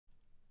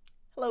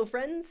Hello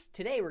friends,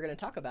 today we're going to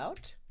talk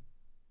about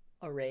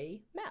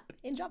array map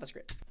in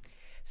JavaScript.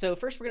 So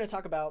first we're going to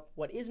talk about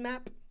what is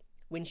map,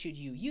 when should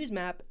you use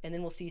map, and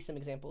then we'll see some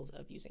examples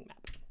of using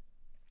map.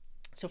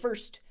 So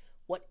first,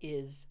 what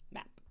is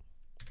map?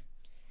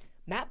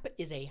 Map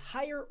is a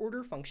higher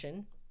order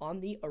function on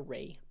the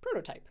array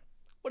prototype.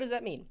 What does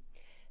that mean?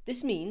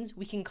 This means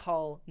we can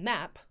call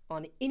map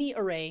on any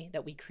array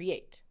that we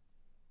create.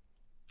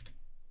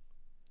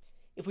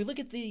 If we look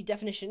at the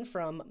definition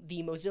from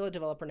the Mozilla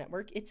Developer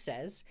Network, it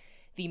says,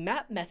 the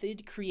map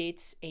method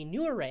creates a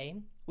new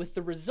array with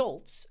the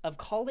results of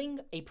calling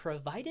a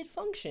provided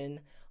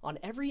function on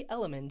every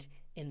element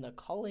in the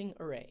calling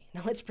array.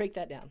 Now let's break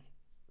that down.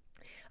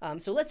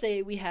 So let's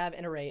say we have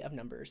an array of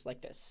numbers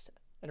like this,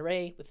 an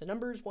array with the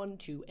numbers 1,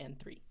 2, and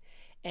 3.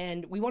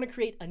 And we want to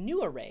create a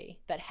new array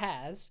that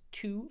has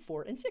 2,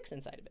 4, and 6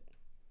 inside of it.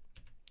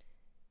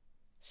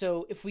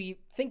 So if we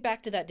think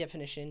back to that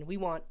definition, we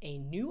want a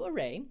new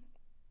array,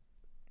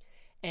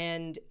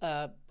 and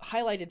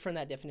highlighted from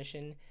that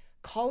definition,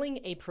 calling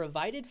a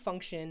provided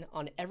function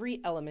on every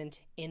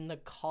element in the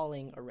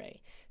calling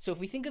array. So if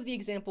we think of the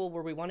example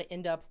where we want to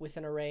end up with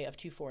an array of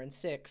 2, 4, and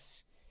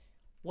 6,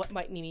 what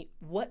might we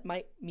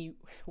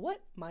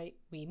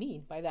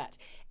mean by that?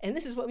 And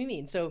this is what we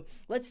mean. So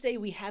let's say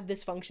we had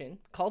this function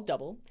called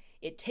double.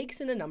 It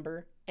takes in a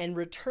number and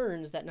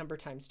returns that number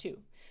times 2.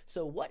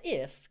 So what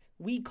if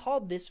we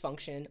called this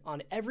function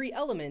on every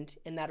element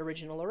in that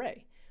original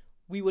array?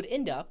 We would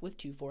end up with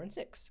 2, 4, and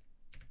 6.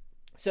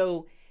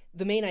 So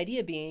the main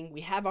idea being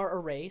we have our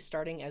array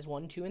starting as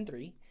 1, 2, and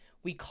 3.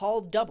 We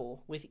call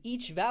double with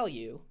each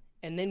value,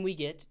 and then we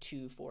get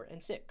 2, 4,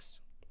 and 6.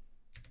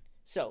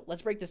 So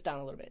let's break this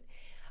down a little bit.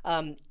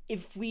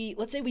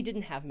 Let's say we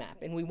didn't have map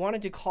and we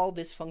wanted to call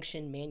this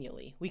function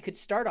manually. We could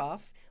start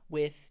off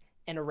with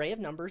an array of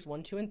numbers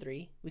 1, 2, and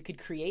 3. We could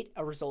create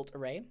a result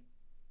array.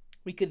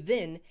 We could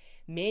then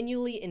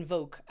manually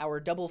invoke our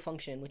double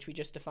function, which we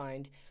just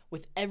defined,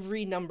 with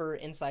every number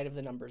inside of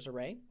the numbers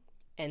array,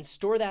 and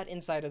store that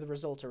inside of the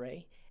result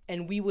array,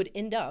 and we would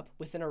end up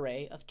with an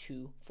array of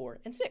 2, 4,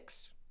 and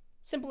 6.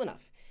 Simple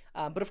enough.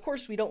 But of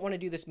course, we don't want to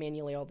do this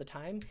manually all the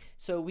time,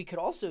 so we could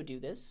also do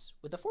this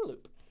with a for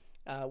loop.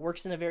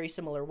 Works in a very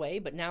similar way,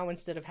 but now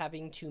instead of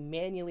having to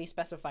manually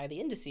specify the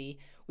indice,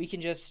 we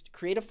can just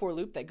create a for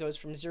loop that goes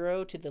from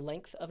 0 to the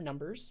length of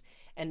numbers,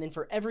 and then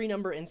for every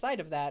number inside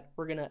of that,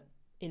 we're going to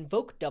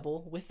invoke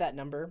double with that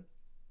number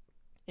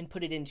and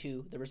put it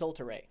into the result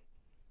array.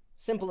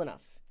 Simple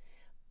enough.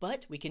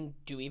 But we can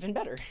do even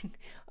better.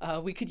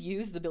 We could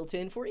use the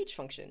built-in for each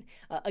function.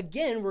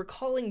 Again, we're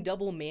calling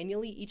double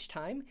manually each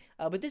time,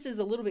 but this is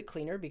a little bit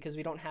cleaner because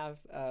we don't have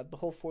the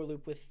whole for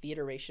loop with the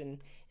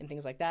iteration and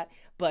things like that,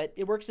 but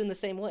it works in the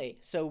same way.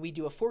 So we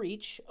do a for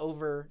each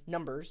over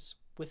numbers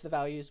with the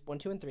values 1,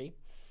 2, and 3.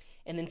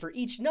 And then for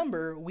each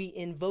number, we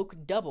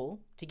invoke double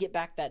to get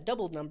back that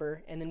doubled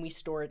number, and then we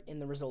store it in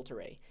the result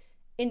array,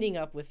 ending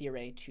up with the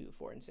array 2,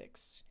 4, and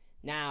 6.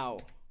 Now,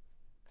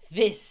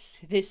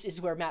 this is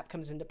where map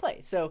comes into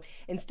play. So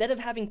instead of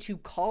having to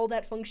call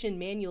that function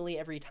manually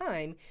every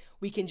time,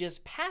 we can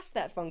just pass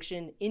that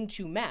function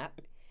into map,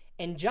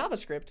 and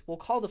JavaScript will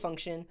call the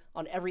function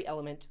on every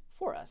element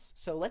for us.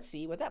 So let's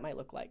see what that might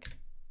look like.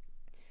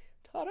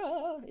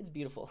 Ta-da! It's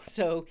beautiful.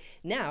 So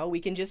now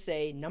we can just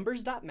say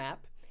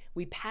numbers.map.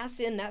 We pass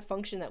in that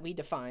function that we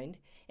defined,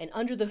 and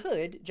under the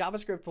hood,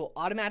 JavaScript will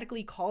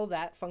automatically call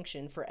that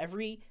function for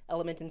every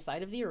element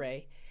inside of the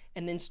array,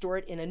 and then store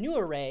it in a new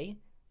array,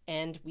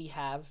 and we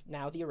have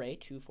now the array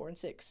 2, 4, and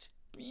 6.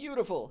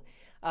 Beautiful.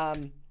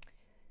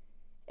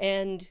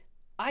 And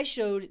I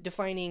showed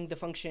defining the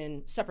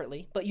function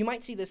separately, but you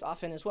might see this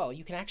often as well.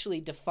 You can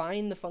actually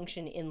define the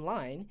function in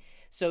line.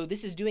 So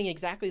this is doing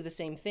exactly the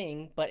same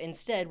thing, but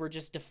instead we're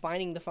just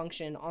defining the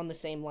function on the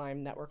same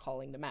line that we're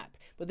calling the map.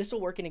 But this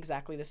will work in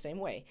exactly the same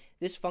way.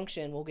 This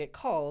function will get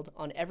called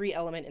on every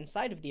element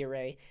inside of the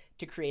array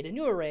to create a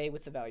new array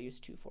with the values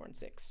 2, 4, and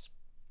 6.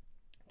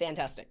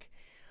 Fantastic.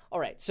 All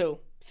right, so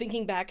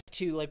thinking back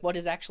to like what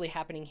is actually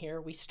happening here,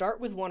 we start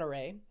with one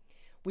array.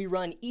 We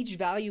run each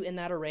value in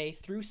that array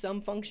through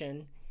some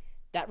function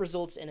that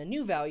results in a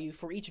new value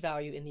for each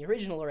value in the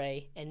original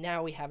array, and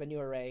now we have a new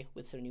array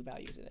with some new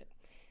values in it.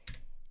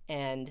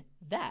 And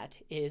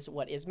that is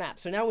what is map.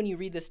 So now when you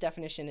read this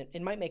definition,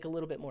 it might make a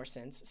little bit more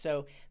sense.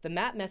 So the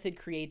map method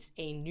creates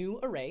a new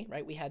array,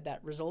 right? We had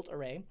that result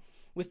array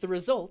with the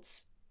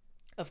results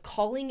of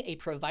calling a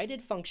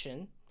provided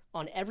function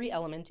on every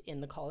element in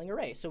the calling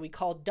array. So we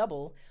call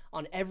double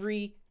on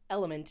every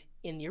element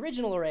in the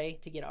original array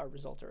to get our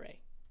result array.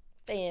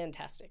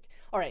 Fantastic.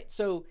 All right,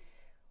 so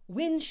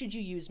when should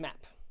you use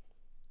map?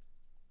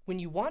 When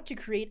you want to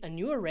create a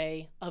new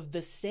array of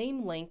the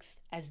same length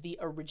as the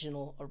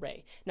original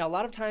array. Now, a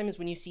lot of times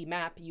when you see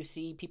map, you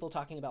see people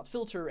talking about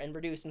filter and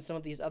reduce and some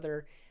of these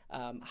other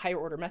higher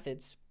order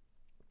methods.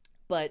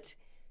 But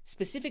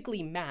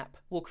specifically, map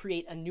will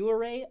create a new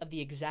array of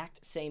the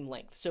exact same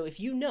length. So if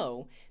you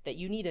know that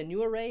you need a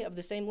new array of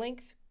the same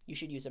length, you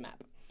should use a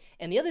map.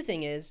 And the other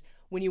thing is,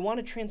 when you want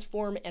to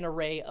transform an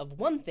array of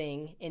one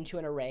thing into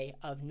an array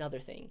of another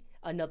thing.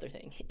 another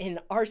thing. In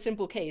our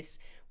simple case,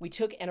 we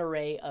took an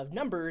array of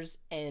numbers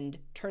and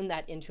turned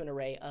that into an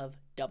array of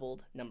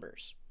doubled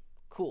numbers.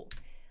 Cool.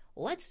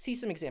 Let's see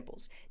some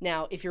examples.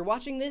 Now, if you're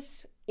watching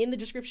this, in the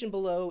description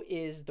below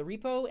is the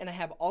repo, and I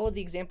have all of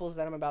the examples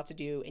that I'm about to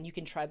do, and you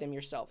can try them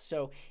yourself.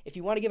 So if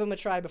you want to give them a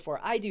try before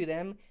I do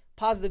them,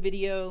 pause the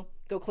video,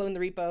 go clone the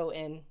repo,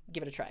 and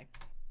give it a try.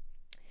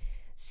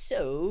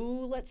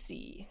 So let's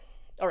see.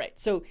 All right,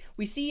 so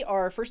we see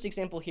our first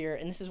example here,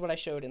 and this is what I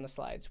showed in the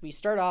slides. We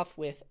start off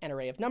with an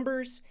array of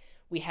numbers.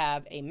 We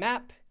have a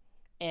map,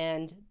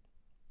 and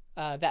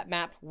that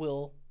map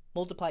will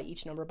multiply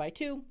each number by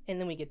 2, and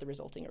then we get the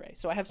resulting array.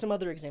 So I have some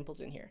other examples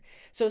in here.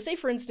 So say,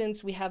 for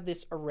instance, we have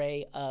this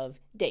array of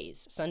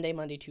days: Sunday,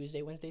 Monday,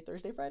 Tuesday, Wednesday,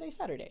 Thursday, Friday,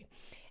 Saturday.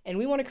 And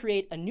we want to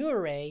create a new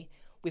array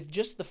with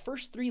just the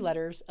first 3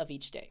 letters of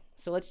each day.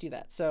 So let's do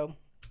that. So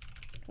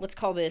let's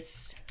call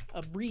this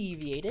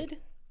abbreviated.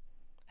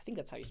 I think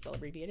that's how you spell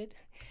abbreviated.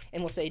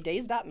 And we'll say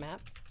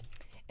days.map.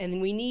 And then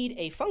we need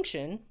a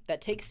function that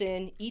takes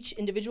in each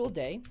individual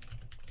day.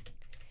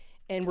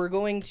 And we're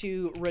going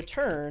to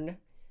return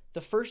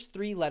the first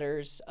 3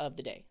 letters of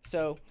the day.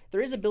 So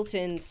there is a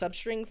built-in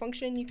substring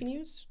function you can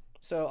use.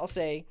 So I'll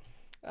say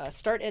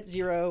start at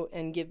 0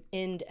 and give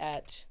end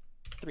at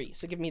 3.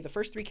 So give me the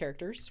first 3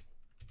 characters.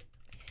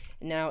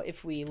 And now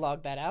if we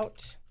log that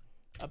out,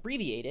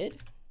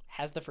 abbreviated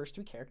has the first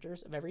 3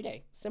 characters of every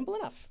day. Simple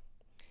enough.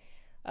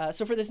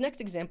 So for this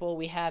next example,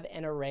 we have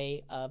an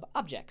array of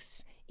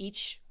objects.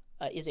 Each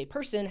is a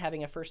person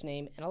having a first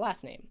name and a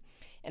last name.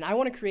 And I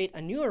want to create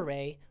a new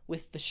array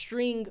with the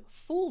string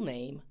full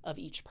name of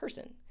each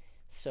person.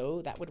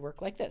 So that would work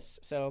like this.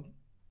 So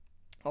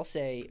I'll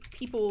say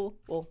people,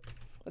 well,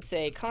 let's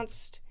say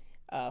const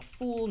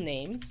full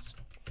names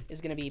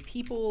is going to be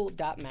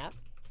people.map.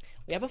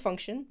 We have a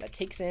function that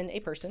takes in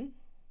a person.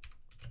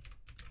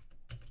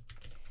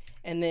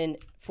 And then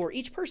for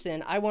each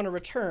person, I want to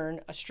return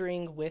a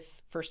string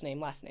with first name,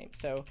 last name.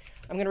 So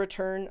I'm going to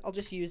return, I'll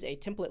just use a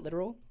template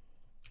literal.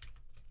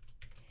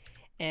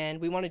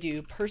 And we want to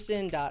do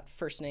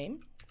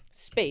person.firstname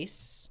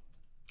space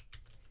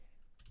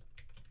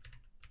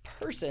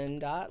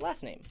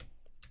person.lastname.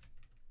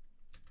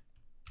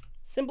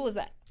 Simple as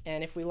that.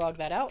 And if we log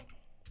that out,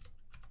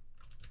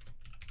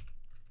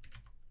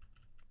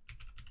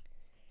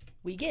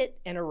 we get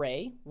an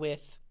array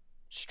with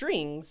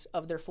strings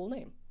of their full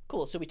name.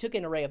 Cool. So we took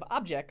an array of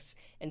objects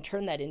and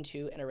turned that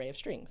into an array of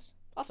strings.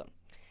 Awesome.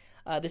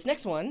 This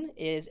next one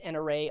is an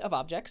array of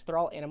objects. They're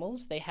all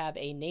animals. They have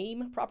a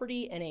name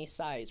property and a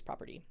size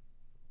property.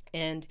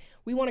 And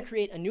we want to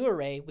create a new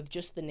array with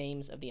just the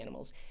names of the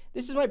animals.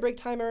 This is my break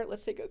timer.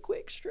 Let's take a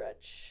quick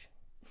stretch.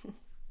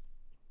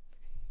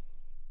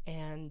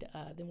 And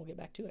then we'll get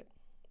back to it.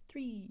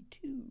 3,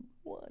 2,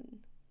 1.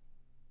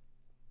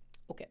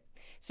 Okay.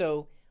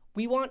 So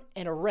we want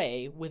an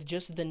array with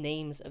just the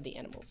names of the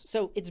animals.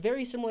 So it's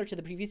very similar to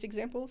the previous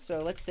example. So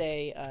let's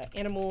say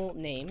animal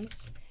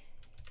names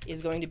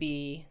is going to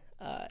be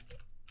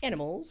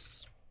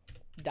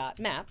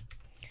animals.map.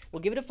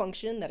 We'll give it a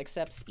function that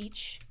accepts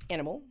each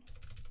animal,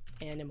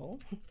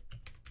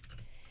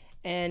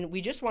 and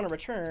we just want to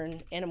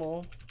return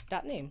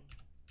animal.name,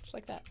 just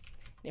like that.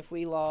 And if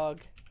we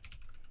log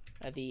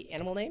the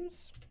animal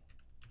names,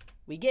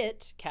 we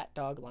get cat,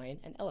 dog, lion,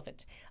 and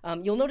elephant.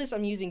 You'll notice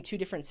I'm using 2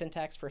 different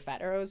syntax for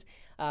fat arrows.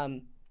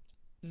 I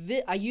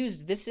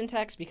used this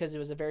syntax because it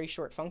was a very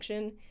short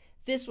function.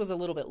 This was a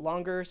little bit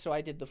longer, so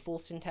I did the full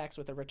syntax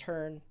with a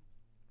return,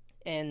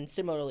 and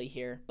similarly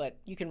here, but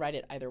you can write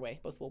it either way.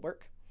 Both will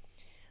work.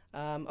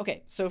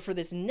 Okay, so for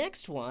this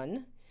next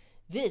one,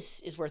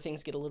 this is where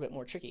things get a little bit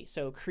more tricky.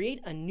 So create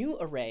a new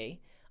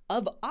array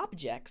of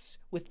objects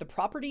with the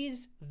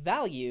properties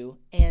value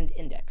and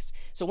index.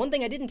 So one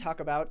thing I didn't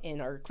talk about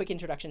in our quick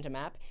introduction to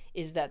map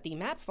is that the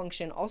map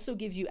function also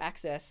gives you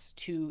access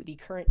to the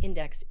current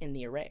index in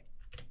the array.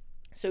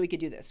 So we could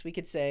do this. We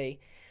could say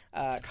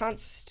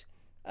const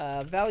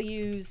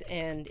values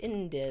and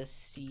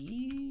indices,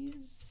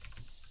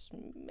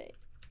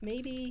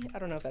 maybe? I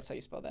don't know if that's how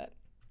you spell that.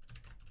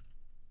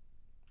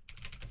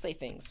 Let's say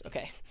things.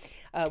 Okay.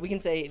 We can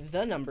say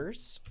the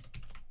numbers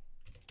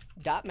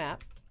dot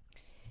map.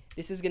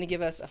 This is going to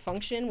give us a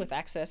function with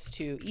access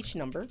to each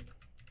number.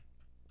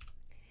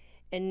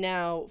 And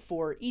now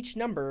for each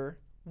number,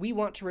 we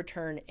want to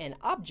return an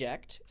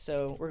object.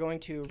 So we're going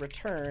to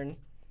return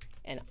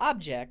an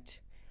object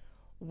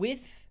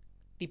with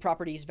the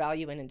properties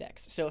value and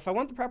index. So if I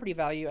want the property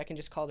value, I can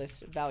just call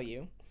this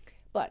value.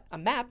 But a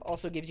map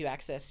also gives you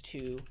access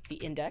to the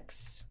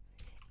index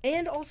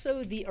and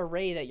also the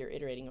array that you're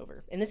iterating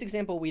over. In this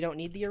example, we don't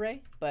need the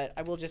array, but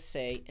I will just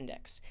say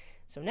index.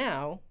 So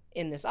now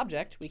in this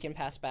object, we can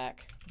pass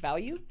back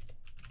value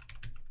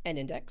and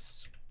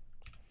index.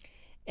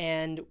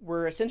 And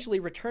we're essentially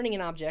returning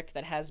an object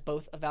that has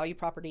both a value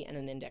property and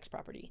an index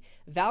property.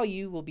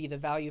 Value will be the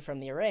value from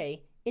the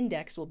array.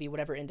 Index will be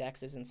whatever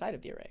index is inside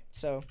of the array.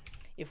 So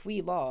if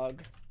we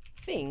log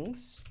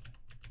things,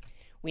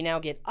 we now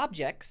get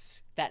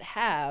objects that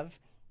have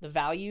the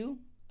value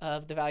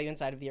of the value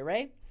inside of the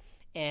array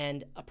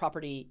and a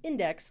property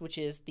index, which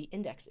is the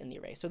index in the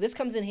array. So this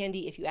comes in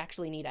handy if you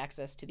actually need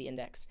access to the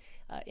index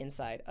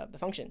inside of the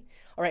function.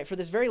 All right, for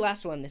this very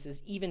last one, this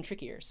is even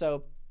trickier.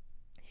 So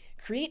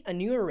create a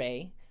new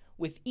array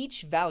with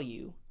each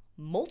value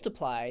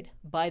multiplied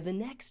by the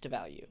next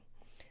value.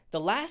 The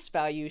last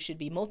value should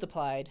be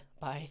multiplied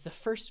by the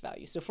first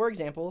value. So for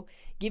example,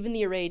 given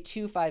the array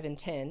 2, 5, and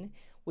 10,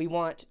 we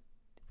want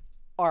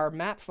our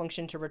map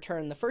function to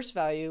return the first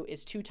value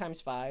is 2 times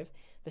 5,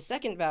 the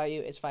second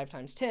value is 5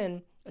 times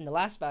 10, and the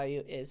last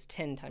value is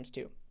 10 times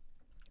 2.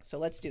 So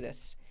let's do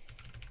this.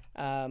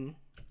 Let's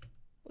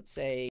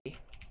say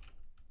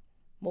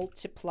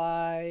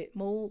multiplied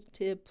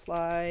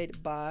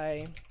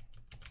by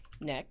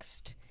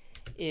next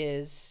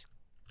is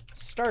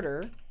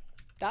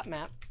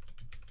starter.map.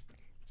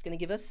 It's going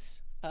to give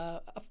us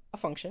a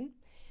function.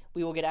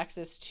 We will get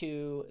access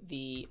to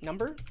the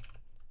number.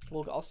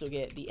 We'll also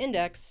get the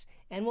index,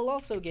 and we'll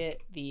also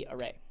get the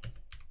array.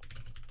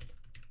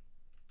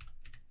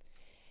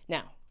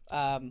 Now,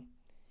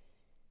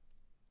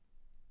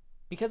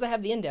 because I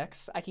have the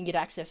index, I can get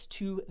access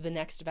to the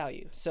next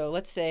value. So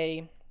let's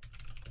say,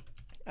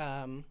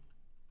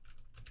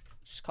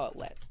 just call it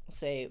let. We'll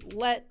say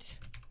let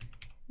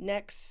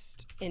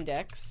next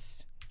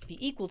index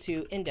be equal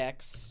to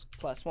index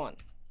plus 1.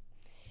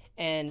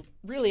 And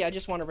really, I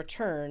just want to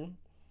return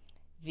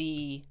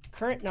the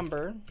current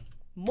number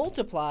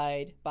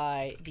multiplied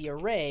by the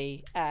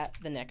array at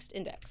the next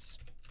index,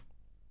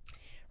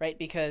 right?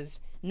 Because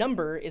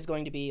number is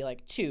going to be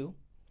like 2,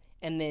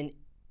 and then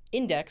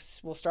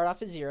index will start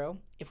off as 0.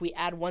 If we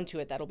add 1 to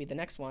it, that'll be the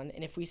next one.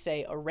 And if we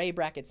say array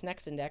brackets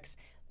next index,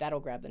 that'll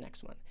grab the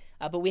next one.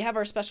 But we have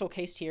our special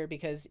case here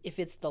because if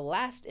it's the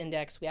last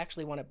index, we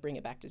actually want to bring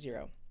it back to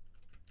 0.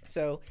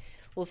 So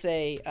we'll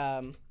say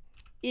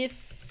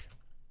if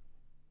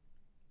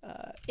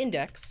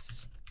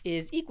index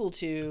is equal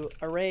to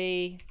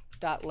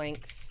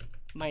array.length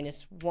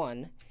minus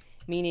 1,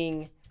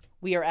 meaning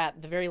we are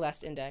at the very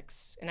last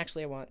index. And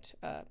actually I want,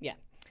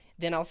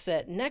 then I'll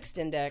set next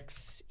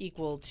index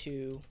equal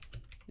to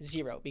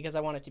 0 because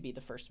I want it to be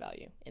the first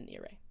value in the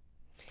array.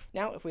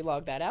 Now, if we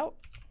log that out,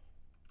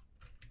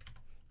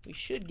 we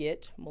should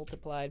get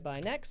multiplied by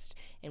next,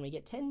 and we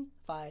get 10,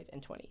 5,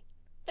 and 20.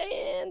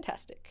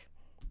 Fantastic.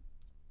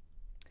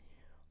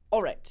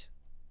 All right.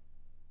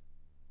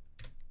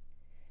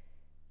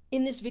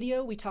 In this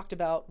video, we talked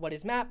about what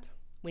is map,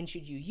 when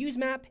should you use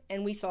map,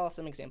 and we saw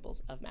some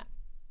examples of map.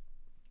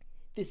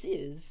 This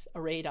is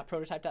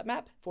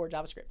array.prototype.map for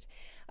JavaScript.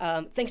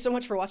 Thanks so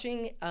much for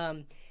watching.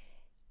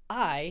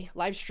 I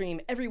live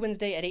stream every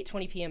Wednesday at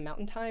 8:20 p.m.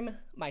 Mountain Time,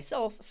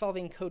 myself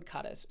solving code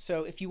katas.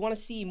 So if you want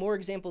to see more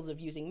examples of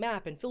using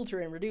map and filter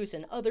and reduce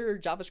and other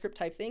JavaScript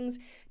type things,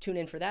 tune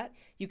in for that.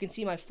 You can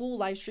see my full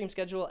live stream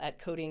schedule at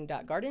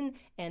coding.garden,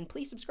 and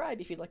please subscribe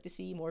if you'd like to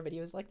see more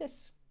videos like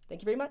this.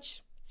 Thank you very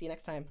much. See you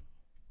next time.